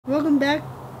welcome back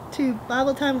to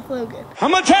Bible Time with Logan. I'm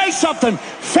going to tell you something.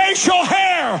 Facial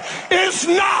hair is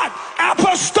not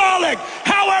apostolic.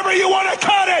 However you want to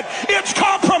cut it, it's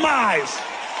compromise.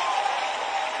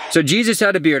 So Jesus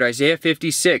had a beard, Isaiah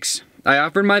 56. I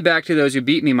offered my back to those who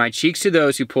beat me, my cheeks to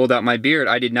those who pulled out my beard.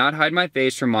 I did not hide my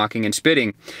face from mocking and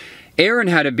spitting. Aaron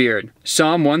had a beard.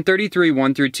 Psalm 133,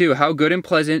 1-2. How good and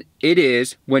pleasant it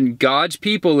is when God's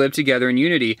people live together in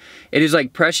unity. It is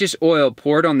like precious oil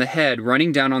poured on the head,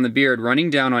 running down on the beard, running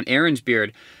down on Aaron's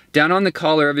beard, down on the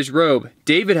collar of his robe.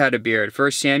 David had a beard.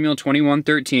 1 Samuel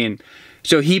 21:13.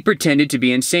 So he pretended to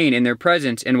be insane in their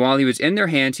presence, and while he was in their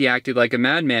hands, he acted like a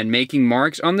madman, making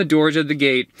marks on the doors of the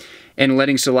gate and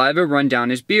letting saliva run down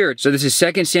his beard. So this is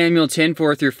 2 Samuel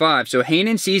 10:4-5. So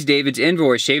Hanan seized David's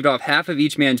invoice, shaved off half of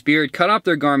each man's beard, cut off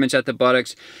their garments at the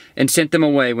buttocks, and sent them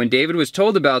away. When David was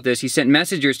told about this, he sent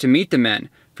messengers to meet the men,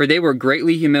 for they were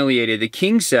greatly humiliated. The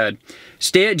king said,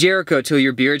 "Stay at Jericho till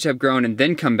your beards have grown, and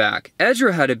then come back."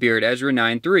 Ezra had a beard, Ezra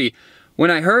 9:3. When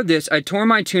I heard this, I tore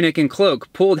my tunic and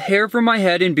cloak, pulled hair from my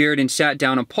head and beard, and sat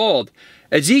down appalled.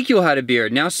 Ezekiel had a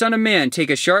beard. Now, son of man, take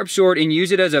a sharp sword and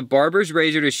use it as a barber's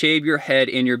razor to shave your head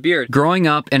and your beard. Growing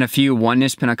up in a few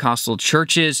Oneness Pentecostal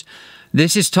churches,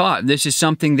 this is taught. This is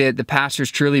something that the pastors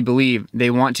truly believe.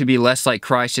 They want to be less like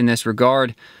Christ in this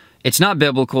regard. It's not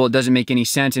biblical, it doesn't make any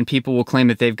sense, and people will claim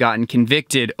that they've gotten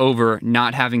convicted over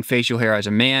not having facial hair as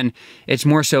a man. It's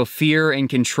more so fear and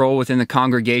control within the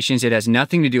congregations. It has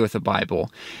nothing to do with the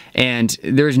Bible. And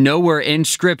there's nowhere in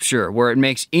Scripture where it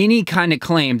makes any kind of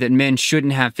claim that men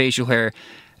shouldn't have facial hair.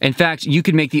 In fact, you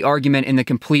could make the argument in the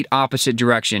complete opposite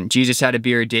direction. Jesus had a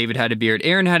beard, David had a beard,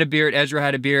 Aaron had a beard, Ezra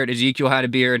had a beard, Ezekiel had a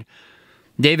beard,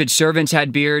 David's servants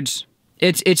had beards.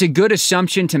 It's a good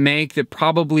assumption to make that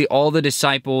probably all the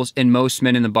disciples and most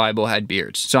men in the Bible had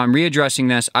beards. So I'm readdressing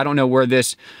this. I don't know where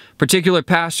this particular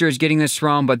pastor is getting this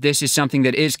from, but this is something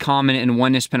that is common in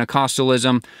Oneness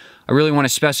Pentecostalism. I really want to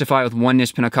specify with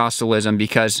Oneness Pentecostalism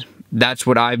because that's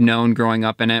what I've known growing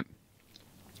up in it.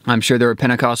 I'm sure there are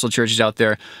Pentecostal churches out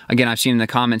there. Again, I've seen in the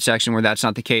comment section where that's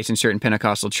not the case in certain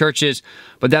Pentecostal churches.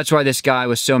 But that's why this guy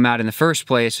was so mad in the first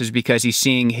place, was because he's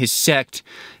seeing his sect,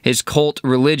 his cult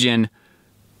religion,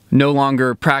 no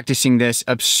longer practicing this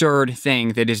absurd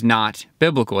thing that is not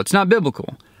biblical. It's not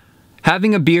biblical.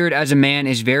 Having a beard as a man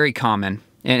is very common.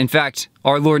 And in fact,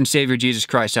 our Lord and Savior Jesus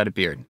Christ had a beard.